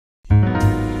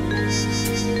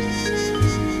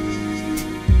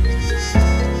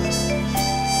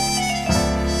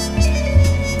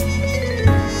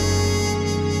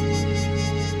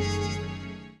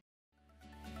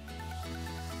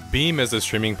Beam as a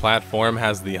streaming platform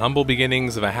has the humble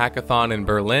beginnings of a hackathon in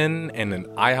Berlin and an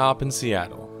IHOP in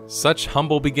Seattle. Such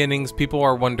humble beginnings, people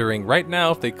are wondering right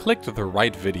now if they clicked the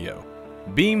right video.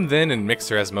 Beam then, and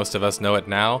Mixer as most of us know it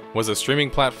now, was a streaming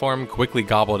platform quickly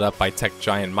gobbled up by tech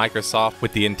giant Microsoft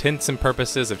with the intents and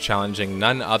purposes of challenging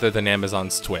none other than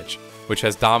Amazon's Twitch, which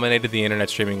has dominated the internet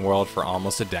streaming world for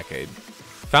almost a decade.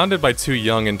 Founded by two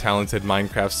young and talented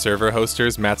Minecraft server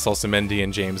hosters, Matt Salsamendi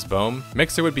and James Boehm,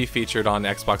 Mixer would be featured on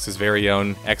Xbox's very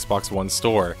own Xbox One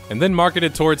store, and then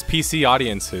marketed towards PC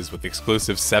audiences with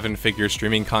exclusive 7-figure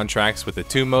streaming contracts with the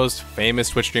two most famous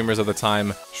Twitch streamers of the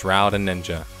time, Shroud and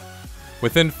Ninja.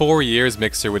 Within 4 years,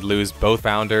 Mixer would lose both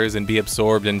founders and be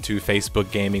absorbed into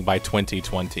Facebook gaming by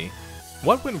 2020.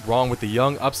 What went wrong with the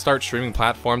young upstart streaming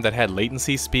platform that had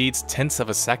latency speeds tenths of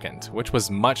a second, which was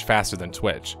much faster than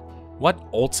Twitch? What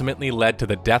ultimately led to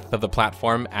the death of the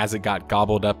platform as it got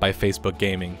gobbled up by Facebook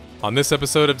gaming? On this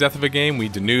episode of Death of a Game, we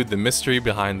denude the mystery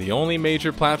behind the only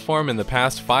major platform in the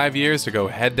past 5 years to go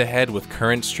head-to-head with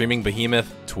current streaming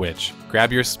behemoth, Twitch.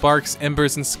 Grab your sparks,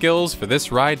 embers, and skills for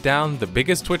this ride down the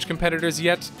biggest Twitch competitors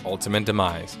yet, ultimate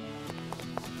demise.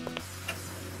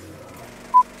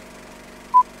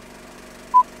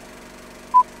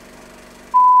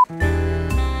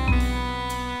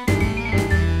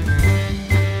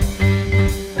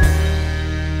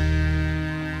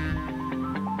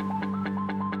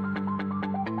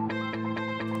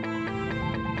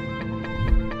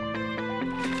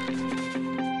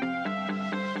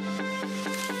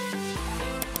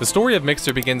 The story of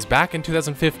Mixer begins back in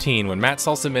 2015 when Matt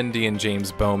Salsamendi and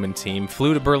James Boehm and team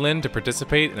flew to Berlin to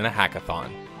participate in a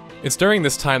hackathon. It's during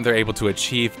this time they're able to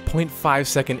achieve 0.5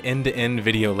 second end-to-end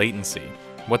video latency.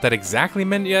 What that exactly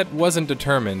meant yet wasn't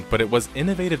determined, but it was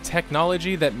innovative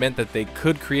technology that meant that they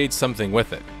could create something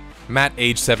with it. Matt,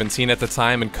 age 17 at the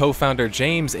time, and co-founder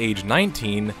James, age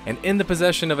 19, and in the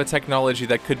possession of a technology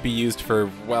that could be used for,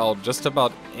 well, just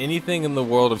about anything in the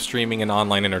world of streaming and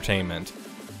online entertainment.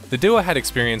 The duo had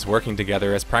experience working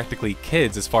together as practically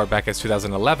kids as far back as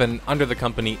 2011 under the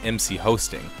company MC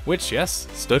Hosting, which, yes,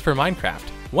 stood for Minecraft.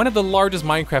 One of the largest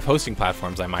Minecraft hosting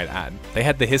platforms, I might add. They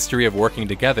had the history of working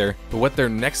together, but what their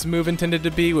next move intended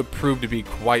to be would prove to be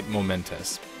quite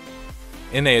momentous.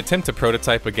 In an attempt to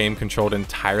prototype a game controlled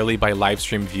entirely by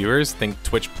livestream viewers, think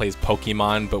Twitch plays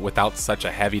Pokemon but without such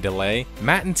a heavy delay,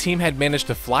 Matt and team had managed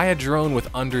to fly a drone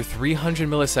with under 300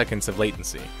 milliseconds of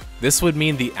latency. This would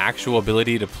mean the actual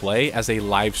ability to play as a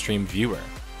livestream viewer.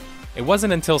 It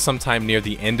wasn't until sometime near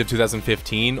the end of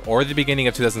 2015 or the beginning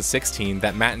of 2016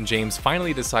 that Matt and James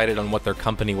finally decided on what their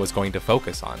company was going to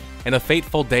focus on. In a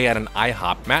fateful day at an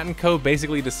IHOP, Matt and co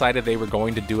basically decided they were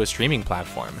going to do a streaming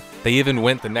platform. They even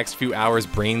went the next few hours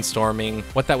brainstorming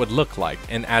what that would look like,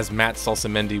 and as Matt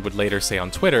Salsamendi would later say on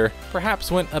Twitter,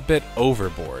 perhaps went a bit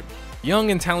overboard.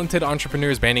 Young and talented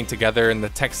entrepreneurs banding together in the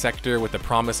tech sector with the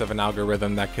promise of an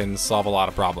algorithm that can solve a lot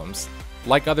of problems.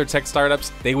 Like other tech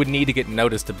startups, they would need to get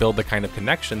noticed to build the kind of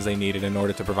connections they needed in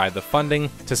order to provide the funding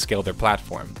to scale their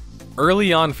platform.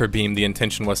 Early on for Beam, the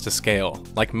intention was to scale.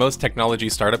 Like most technology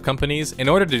startup companies, in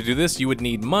order to do this, you would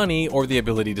need money or the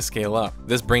ability to scale up.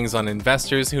 This brings on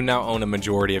investors who now own a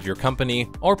majority of your company,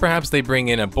 or perhaps they bring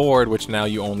in a board which now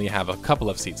you only have a couple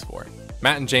of seats for.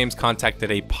 Matt and James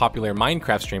contacted a popular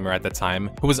Minecraft streamer at the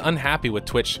time who was unhappy with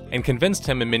Twitch and convinced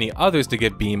him and many others to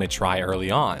give Beam a try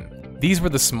early on. These were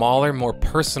the smaller, more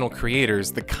personal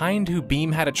creators, the kind who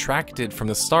Beam had attracted from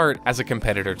the start as a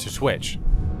competitor to Twitch.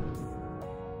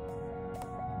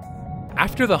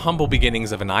 After the humble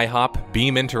beginnings of an IHOP,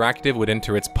 Beam Interactive would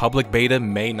enter its public beta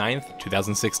May 9th,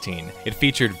 2016. It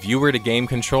featured viewer-to-game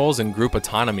controls and group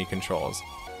autonomy controls.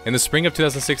 In the spring of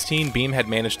 2016, Beam had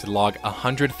managed to log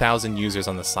 100,000 users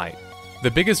on the site.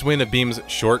 The biggest win of Beam's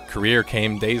short career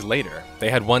came days later. They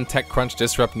had won TechCrunch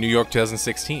Disrupt New York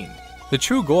 2016. The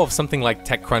true goal of something like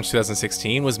TechCrunch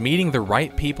 2016 was meeting the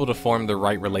right people to form the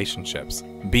right relationships.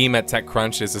 Beam at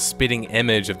TechCrunch is a spitting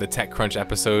image of the TechCrunch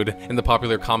episode in the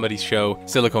popular comedy show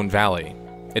Silicon Valley.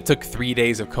 It took 3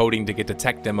 days of coding to get the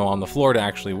tech demo on the floor to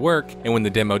actually work, and when the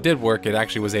demo did work, it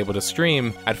actually was able to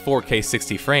stream at 4K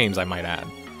 60 frames, I might add.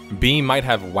 Beam might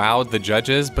have wowed the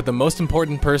judges, but the most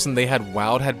important person they had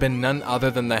wowed had been none other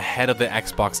than the head of the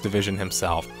Xbox division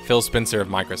himself, Phil Spencer of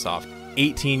Microsoft.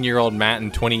 18-year-old Matt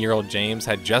and 20-year-old James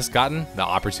had just gotten the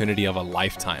opportunity of a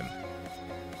lifetime.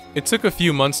 It took a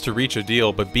few months to reach a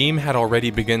deal, but Beam had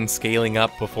already begun scaling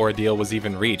up before a deal was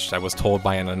even reached, I was told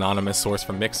by an anonymous source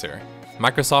from Mixer.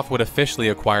 Microsoft would officially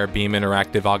acquire Beam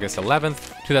Interactive August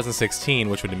 11th, 2016,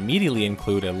 which would immediately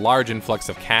include a large influx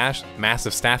of cash,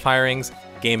 massive staff hirings,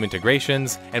 game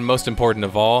integrations, and most important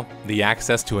of all, the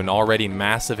access to an already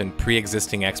massive and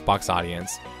pre-existing Xbox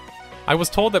audience. I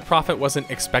was told that profit wasn't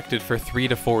expected for 3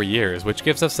 to 4 years, which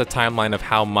gives us a timeline of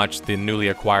how much the newly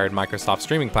acquired Microsoft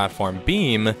streaming platform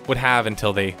Beam would have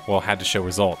until they, had to show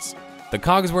results. The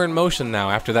cogs were in motion now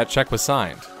after that check was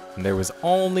signed, and there was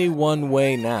only one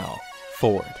way now: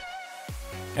 forward.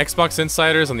 Xbox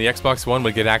insiders on the Xbox One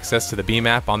would get access to the Beam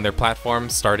app on their platform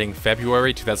starting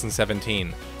February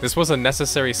 2017. This was a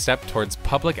necessary step towards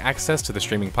public access to the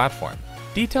streaming platform.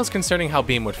 Details concerning how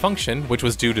Beam would function, which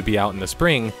was due to be out in the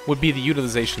spring, would be the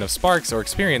utilization of sparks or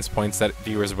experience points that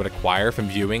viewers would acquire from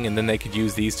viewing, and then they could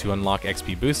use these to unlock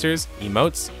XP boosters,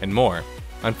 emotes, and more.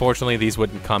 Unfortunately, these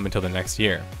wouldn't come until the next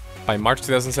year. By March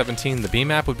 2017, the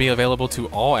Beam app would be available to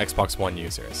all Xbox One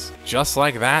users. Just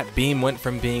like that, Beam went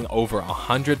from being over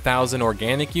 100,000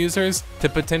 organic users to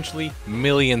potentially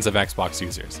millions of Xbox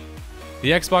users.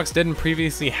 The Xbox didn't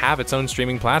previously have its own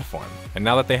streaming platform, and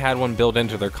now that they had one built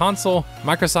into their console,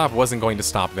 Microsoft wasn't going to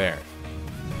stop there.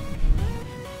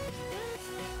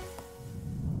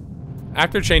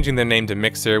 After changing their name to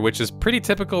Mixer, which is pretty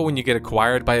typical when you get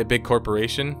acquired by a big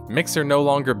corporation, Mixer, no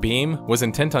longer Beam, was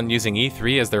intent on using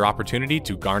E3 as their opportunity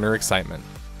to garner excitement.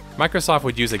 Microsoft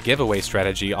would use a giveaway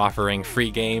strategy, offering free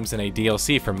games and a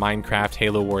DLC for Minecraft,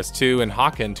 Halo Wars 2, and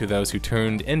Hawken to those who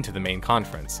tuned into the main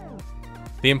conference.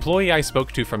 The employee I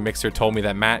spoke to from Mixer told me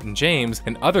that Matt and James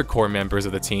and other core members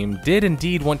of the team did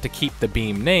indeed want to keep the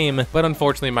Beam name, but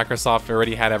unfortunately Microsoft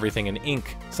already had everything in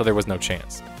ink, so there was no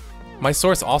chance. My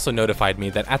source also notified me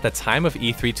that at the time of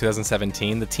E3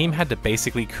 2017, the team had to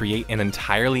basically create an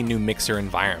entirely new Mixer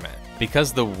environment,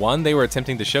 because the one they were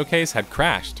attempting to showcase had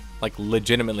crashed, like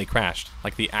legitimately crashed,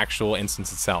 like the actual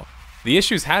instance itself. The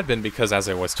issues had been because, as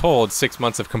I was told, 6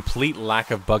 months of complete lack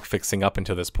of bug fixing up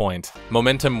until this point.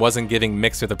 Momentum wasn't giving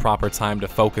Mixer the proper time to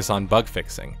focus on bug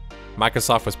fixing.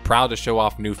 Microsoft was proud to show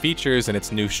off new features in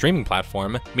its new streaming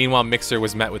platform. Meanwhile, Mixer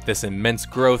was met with this immense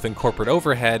growth and corporate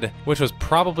overhead, which was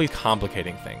probably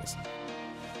complicating things.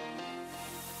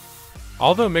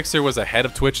 Although Mixer was ahead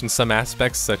of Twitch in some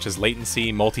aspects such as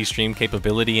latency, multi-stream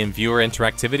capability, and viewer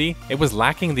interactivity, it was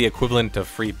lacking the equivalent of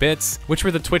free bits, which were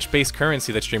the Twitch-based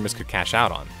currency that streamers could cash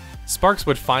out on. Sparks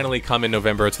would finally come in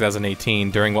November of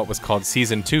 2018 during what was called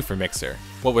Season 2 for Mixer.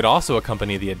 What would also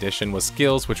accompany the addition was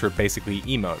skills, which were basically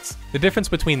emotes. The difference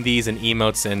between these and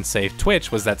emotes in, say,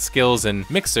 Twitch was that skills in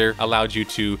Mixer allowed you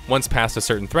to, once past a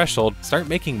certain threshold, start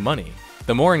making money.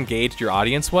 The more engaged your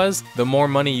audience was, the more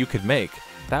money you could make.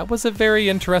 That was a very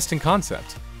interesting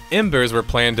concept. Embers were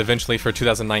planned eventually for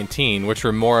 2019, which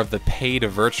were more of the paid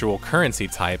virtual currency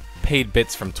type, paid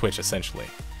bits from Twitch essentially.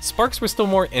 Sparks were still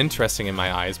more interesting in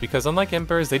my eyes because unlike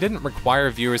Embers, they didn't require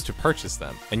viewers to purchase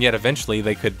them, and yet eventually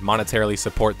they could monetarily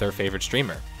support their favorite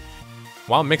streamer.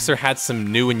 While Mixer had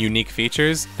some new and unique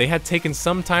features, they had taken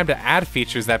some time to add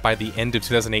features that by the end of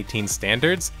 2018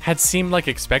 standards had seemed like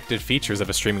expected features of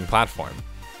a streaming platform.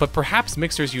 But perhaps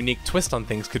Mixer's unique twist on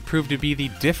things could prove to be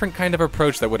the different kind of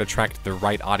approach that would attract the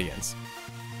right audience.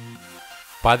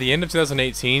 By the end of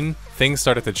 2018, things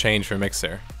started to change for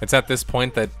Mixer. It's at this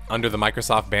point that, under the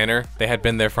Microsoft banner, they had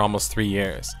been there for almost 3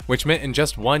 years, which meant in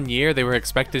just 1 year they were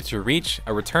expected to reach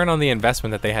a return on the investment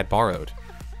that they had borrowed.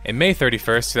 In May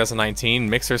 31st, 2019,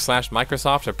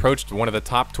 Mixer/Microsoft approached one of the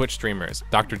top Twitch streamers,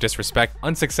 Dr. Disrespect,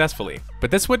 unsuccessfully. But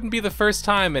this wouldn't be the first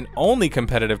time and only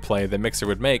competitive play that Mixer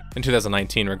would make in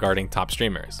 2019 regarding top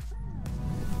streamers.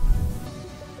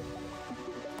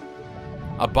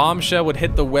 A bombshell would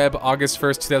hit the web August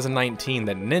 1st, 2019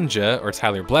 that Ninja, or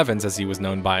Tyler Blevins as he was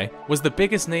known by, was the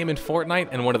biggest name in Fortnite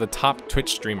and one of the top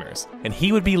Twitch streamers, and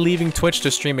he would be leaving Twitch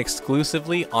to stream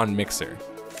exclusively on Mixer.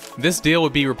 This deal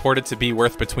would be reported to be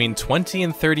worth between 20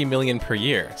 and 30 million per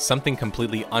year, something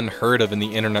completely unheard of in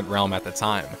the internet realm at the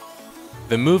time.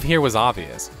 The move here was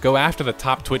obvious. Go after the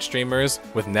top Twitch streamers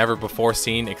with never before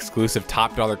seen exclusive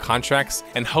top dollar contracts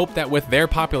and hope that with their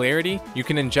popularity, you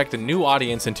can inject a new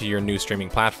audience into your new streaming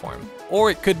platform. Or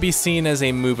it could be seen as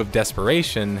a move of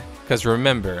desperation, because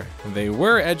remember, they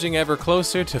were edging ever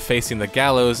closer to facing the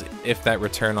gallows if that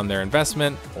return on their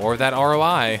investment or that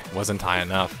ROI wasn't high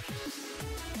enough.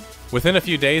 Within a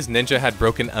few days, Ninja had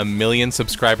broken 1 million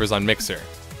subscribers on Mixer.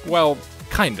 Well,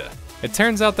 kinda. It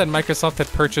turns out that Microsoft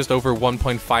had purchased over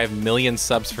 1.5 million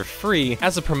subs for free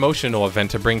as a promotional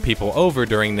event to bring people over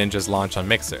during Ninja's launch on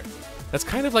Mixer. That's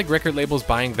kind of like record labels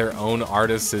buying their own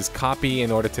artists' copy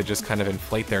in order to just kind of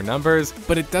inflate their numbers,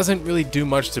 but it doesn't really do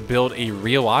much to build a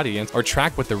real audience or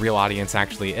track what the real audience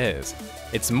actually is.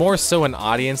 It's more so an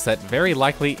audience that very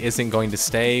likely isn't going to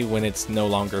stay when it's no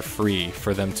longer free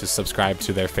for them to subscribe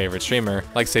to their favorite streamer,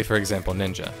 like say for example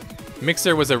Ninja.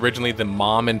 Mixer was originally the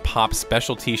mom and pop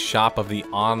specialty shop of the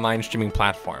online streaming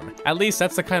platform. At least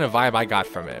that's the kind of vibe I got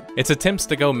from it. Its attempts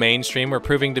to go mainstream were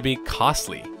proving to be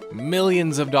costly.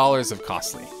 millions of dollars of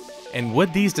costly. And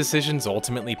would these decisions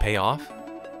ultimately pay off?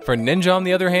 For Ninja, on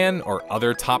the other hand, or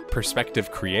other top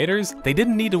prospective creators, they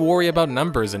didn't need to worry about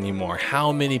numbers anymore,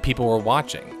 how many people were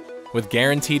watching. With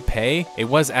guaranteed pay, it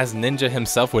was, as Ninja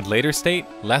himself would later state,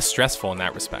 less stressful in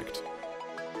that respect.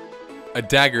 A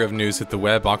dagger of news hit the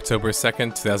web October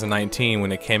 2nd, 2019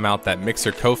 when it came out that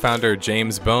Mixer co-founder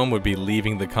James Bohm would be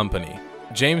leaving the company.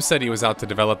 James said he was out to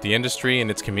develop the industry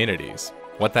and its communities.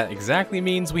 What that exactly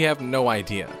means, we have no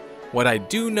idea. What I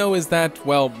do know is that,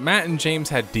 well, Matt and James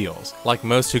had deals. Like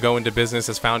most who go into business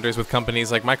as founders with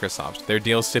companies like Microsoft, their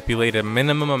deals stipulate a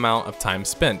minimum amount of time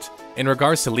spent. In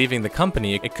regards to leaving the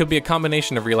company, it could be a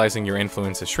combination of realizing your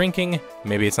influence is shrinking,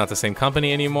 maybe it's not the same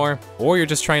company anymore, or you're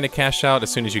just trying to cash out as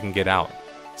soon as you can get out.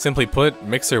 Simply put,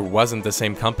 Mixer wasn't the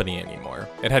same company anymore.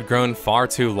 It had grown far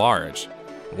too large.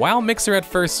 While Mixer at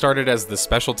first started as the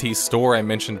specialty store I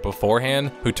mentioned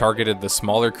beforehand, who targeted the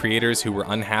smaller creators who were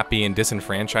unhappy and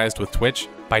disenfranchised with Twitch,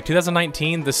 by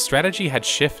 2019 the strategy had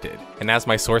shifted, and as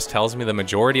my source tells me, the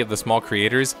majority of the small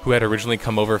creators who had originally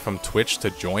come over from Twitch to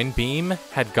join Beam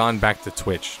had gone back to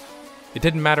Twitch. It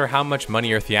didn't matter how much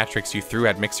money or theatrics you threw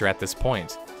at Mixer at this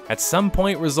point. At some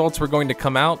point results were going to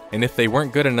come out, and if they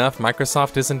weren't good enough,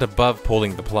 Microsoft isn't above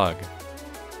pulling the plug.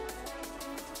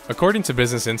 According to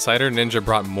Business Insider, Ninja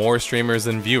brought more streamers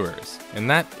than viewers, and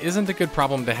that isn't a good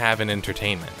problem to have in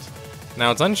entertainment.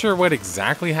 Now, it's unsure what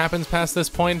exactly happens past this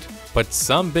point, but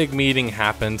some big meeting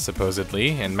happened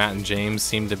supposedly, and Matt and James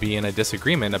seemed to be in a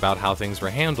disagreement about how things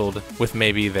were handled with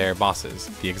maybe their bosses,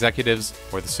 the executives,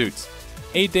 or the suits.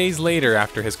 8 days later,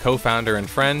 after his co-founder and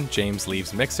friend, James,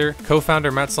 leaves Mixer,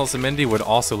 co-founder Matt Salsamendi would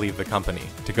also leave the company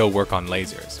to go work on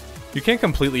lasers. You can't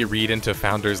completely read into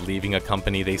founders leaving a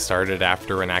company they started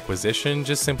after an acquisition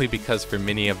just simply because for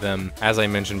many of them, as I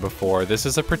mentioned before, this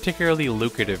is a particularly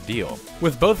lucrative deal.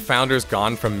 With both founders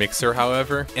gone from Mixer,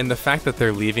 however, and the fact that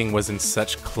their leaving was in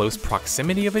such close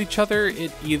proximity of each other,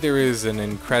 it either is an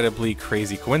incredibly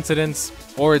crazy coincidence,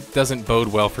 or it doesn't bode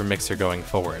well for Mixer going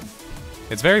forward.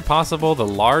 It's very possible the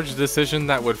large decision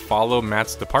that would follow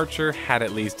Matt's departure had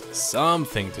at least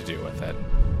something to do with it.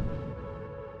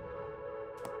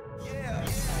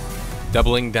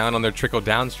 Doubling down on their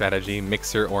trickle-down strategy,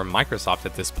 Mixer or Microsoft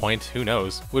at this point, who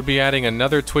knows, would be adding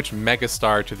another Twitch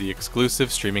megastar to the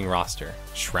exclusive streaming roster,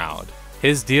 Shroud.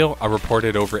 His deal are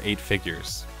reported over 8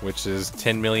 figures, which is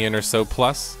 10 million or so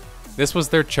plus. This was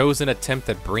their chosen attempt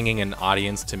at bringing an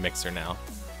audience to Mixer now.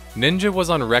 Ninja was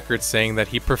on record saying that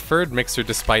he preferred Mixer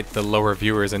despite the lower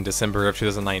viewers in December of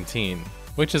 2019.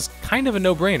 Which is kind of a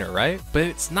no-brainer, right? But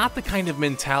it's not the kind of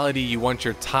mentality you want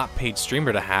your top paid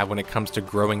streamer to have when it comes to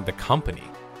growing the company.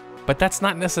 But that's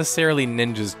not necessarily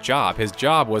Ninja's job. His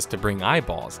job was to bring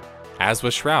eyeballs, as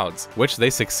was Shroud's, which they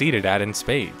succeeded at in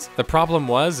spades. The problem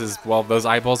was, well, those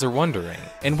eyeballs are wandering,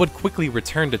 and would quickly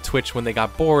return to Twitch when they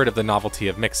got bored of the novelty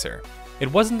of Mixer.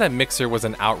 It wasn't that Mixer was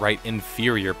an outright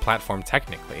inferior platform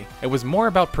technically, it was more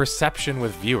about perception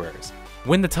with viewers.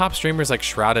 When the top streamers like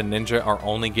Shroud and Ninja are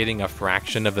only getting a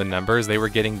fraction of the numbers they were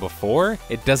getting before,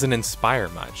 it doesn't inspire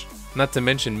much. Not to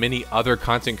mention many other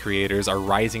content creators are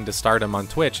rising to stardom on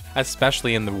Twitch,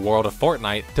 especially in the world of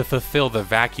Fortnite, to fulfill the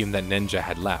vacuum that Ninja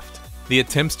had left. The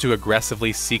attempts to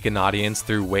aggressively seek an audience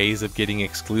through ways of getting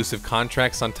exclusive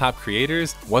contracts on top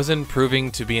creators wasn't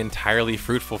proving to be entirely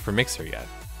fruitful for Mixer yet.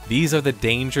 These are the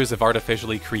dangers of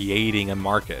artificially creating a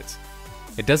market.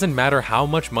 It doesn't matter how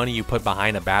much money you put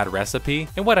behind a bad recipe,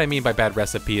 and what I mean by bad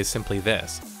recipe is simply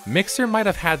this. Mixer might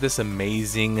have had this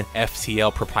amazing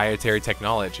FTL proprietary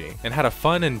technology, and had a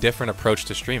fun and different approach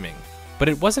to streaming, but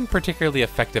it wasn't particularly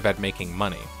effective at making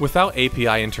money. Without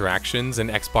API interactions and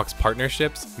Xbox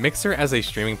partnerships, Mixer as a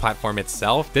streaming platform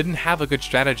itself didn't have a good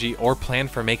strategy or plan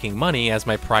for making money, as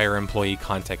my prior employee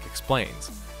Contact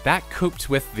explains. That cooped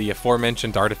with the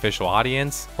aforementioned artificial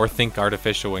audience, or think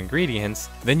artificial ingredients,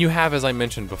 then you have, as I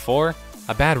mentioned before,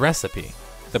 a bad recipe.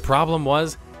 The problem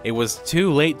was, it was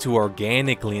too late to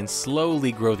organically and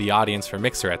slowly grow the audience for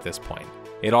Mixer at this point.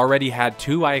 It already had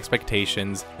too high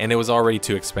expectations, and it was already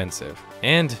too expensive.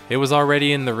 And it was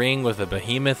already in the ring with a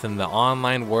behemoth in the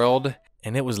online world,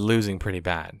 and it was losing pretty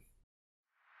bad.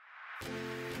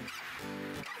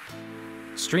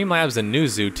 Streamlabs and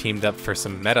Newzoo teamed up for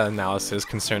some meta-analysis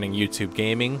concerning YouTube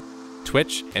gaming,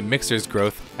 Twitch, and Mixer's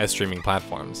growth as streaming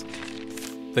platforms.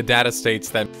 The data states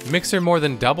that Mixer more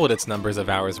than doubled its numbers of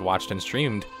hours watched and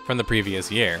streamed from the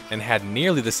previous year, and had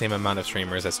nearly the same amount of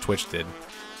streamers as Twitch did.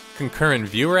 Concurrent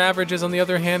viewer averages, on the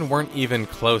other hand, weren't even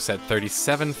close at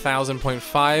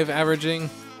 37,000.5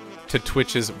 averaging to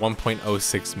Twitch's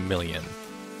 1.06 million.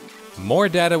 More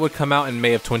data would come out in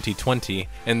May of 2020,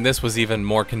 and this was even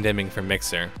more condemning for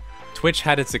Mixer. Twitch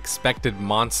had its expected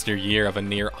monster year of a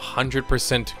near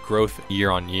 100% growth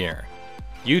year on year.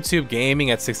 YouTube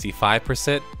gaming at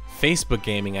 65%, Facebook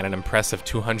gaming at an impressive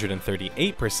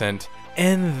 238%,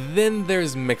 and then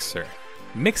there's Mixer.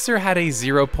 Mixer had a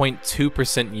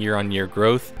 0.2% year-on-year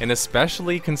growth, and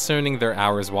especially concerning their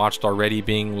hours watched already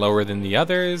being lower than the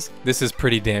others, this is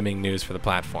pretty damning news for the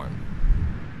platform.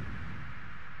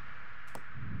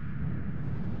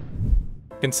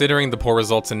 Considering the poor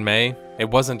results in May, it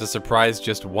wasn't a surprise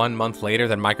just 1 month later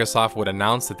that Microsoft would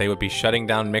announce that they would be shutting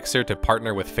down Mixer to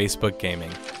partner with Facebook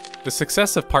Gaming. The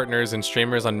success of partners and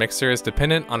streamers on Mixer is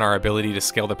dependent on our ability to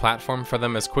scale the platform for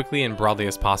them as quickly and broadly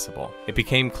as possible. It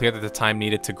became clear that the time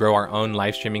needed to grow our own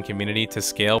live streaming community to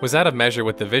scale was out of measure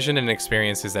with the vision and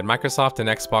experiences that Microsoft and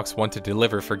Xbox want to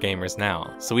deliver for gamers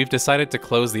now, so we've decided to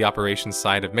close the operations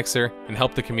side of Mixer and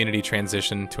help the community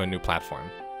transition to a new platform.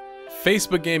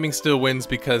 Facebook Gaming still wins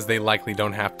because they likely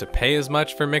don't have to pay as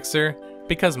much for Mixer,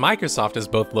 because Microsoft is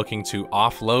both looking to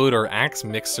offload or axe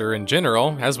Mixer in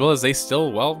general, as well as they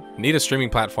still, well, need a streaming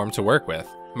platform to work with.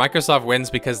 Microsoft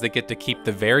wins because they get to keep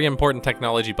the very important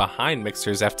technology behind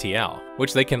Mixer's FTL,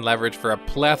 which they can leverage for a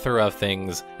plethora of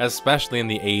things, especially in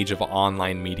the age of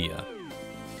online media.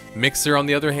 Mixer, on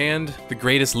the other hand, the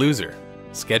greatest loser,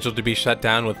 scheduled to be shut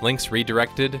down with links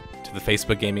redirected to the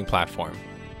Facebook Gaming platform.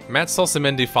 Matt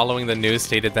Salsamendi, following the news,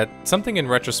 stated that something in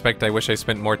retrospect I wish I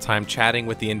spent more time chatting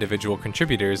with the individual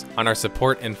contributors on our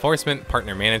support, enforcement,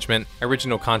 partner management,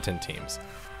 original content teams.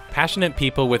 Passionate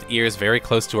people with ears very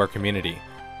close to our community,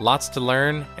 lots to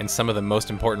learn, and some of the most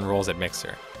important roles at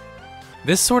Mixer.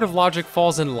 This sort of logic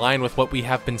falls in line with what we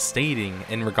have been stating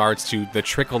in regards to the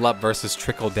trickle-up versus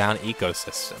trickle-down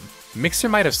ecosystem. Mixer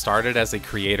might have started as a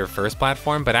creator-first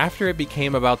platform, but after it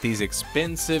became about these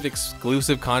expensive,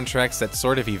 exclusive contracts that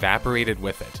sort of evaporated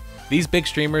with it. These big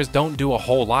streamers don't do a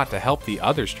whole lot to help the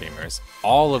other streamers,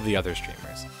 all of the other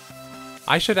streamers.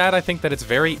 I should add, I think that it's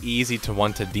very easy to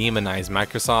want to demonize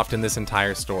Microsoft in this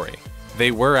entire story.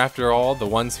 They were, after all, the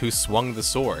ones who swung the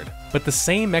sword. But the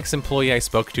same ex-employee I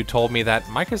spoke to told me that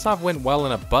Microsoft went well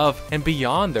and above and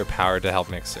beyond their power to help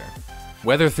Mixer.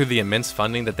 Whether through the immense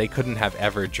funding that they couldn't have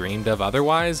ever dreamed of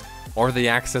otherwise, or the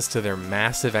access to their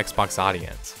massive Xbox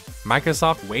audience.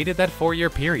 Microsoft waited that 4-year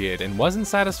period and wasn't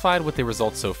satisfied with the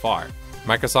results so far.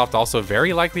 Microsoft also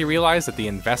very likely realized that the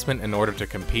investment in order to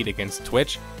compete against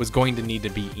Twitch was going to need to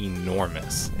be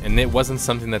enormous, and it wasn't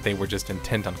something that they were just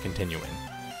intent on continuing.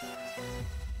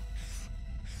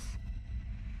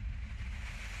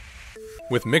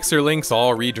 With Mixer links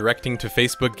all redirecting to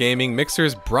Facebook Gaming,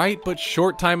 Mixer's bright but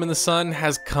short time in the sun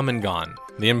has come and gone.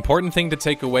 The important thing to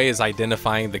take away is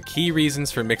identifying the key reasons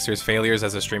for Mixer's failures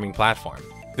as a streaming platform.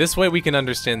 This way we can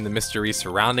understand the mystery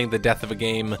surrounding the death of a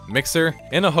game, Mixer,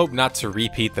 in a hope not to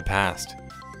repeat the past.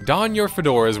 Don your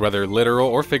fedoras, whether literal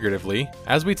or figuratively,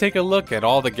 as we take a look at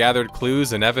all the gathered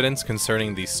clues and evidence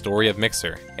concerning the story of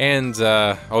Mixer. And,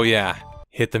 oh yeah,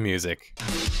 hit the music.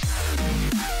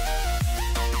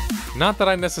 Not that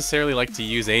I necessarily like to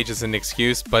use age as an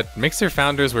excuse, but Mixer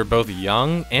founders were both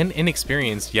young and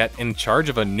inexperienced, yet in charge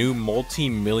of a new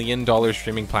multi-million-dollar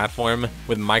streaming platform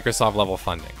with Microsoft-level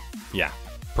funding. Yeah,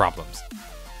 problems.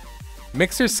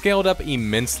 Mixer scaled up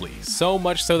immensely, so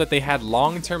much so that they had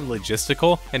long-term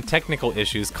logistical and technical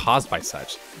issues caused by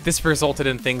such. This resulted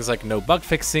in things like no bug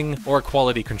fixing or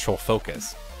quality control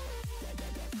focus.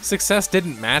 Success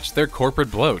didn't match their corporate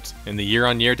bloat, and the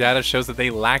year-on-year data shows that they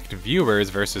lacked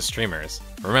viewers versus streamers.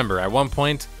 Remember, at one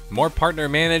point, more partner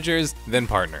managers than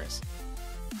partners.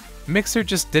 Mixer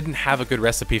just didn't have a good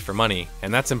recipe for money,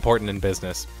 and that's important in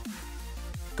business.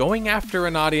 Going after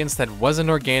an audience that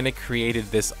wasn't organic created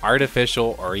this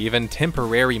artificial or even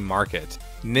temporary market.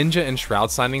 Ninja and Shroud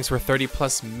signings were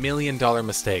 $30+ million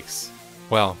mistakes.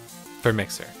 Well, for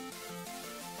Mixer.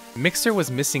 Mixer was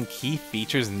missing key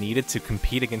features needed to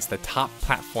compete against the top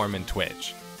platform in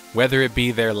Twitch. Whether it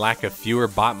be their lack of fewer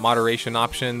bot moderation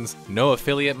options, no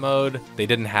affiliate mode, they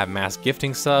didn't have mass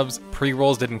gifting subs,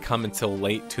 pre-rolls didn't come until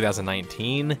late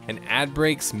 2019, and ad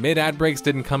breaks, mid-ad breaks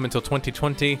didn't come until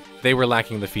 2020, they were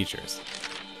lacking the features.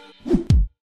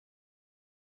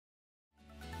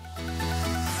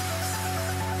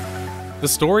 The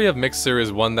story of Mixer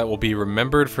is one that will be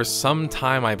remembered for some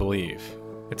time, I believe.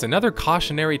 It's another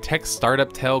cautionary tech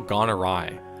startup tale gone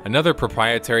awry. Another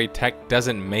proprietary tech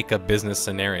doesn't make a business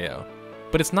scenario.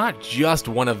 But it's not just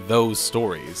one of those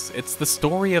stories. It's the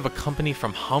story of a company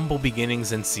from humble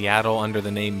beginnings in Seattle under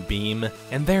the name Beam,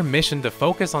 and their mission to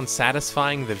focus on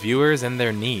satisfying the viewers and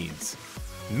their needs.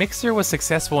 Mixer was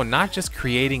successful in not just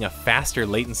creating a faster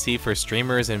latency for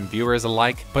streamers and viewers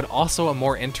alike, but also a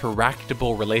more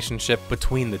interactable relationship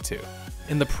between the two.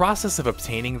 In the process of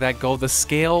obtaining that goal, the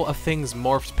scale of things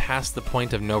morphed past the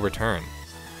point of no return.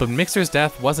 But Mixer's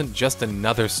death wasn't just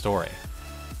another story.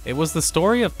 It was the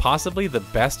story of possibly the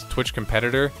best Twitch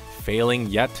competitor failing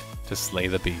yet to slay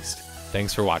the beast.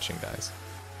 Thanks for watching, guys.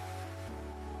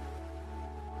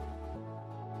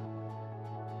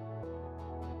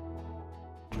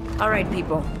 All right,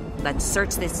 people. Let's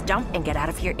search this dump and get out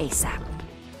of here ASAP.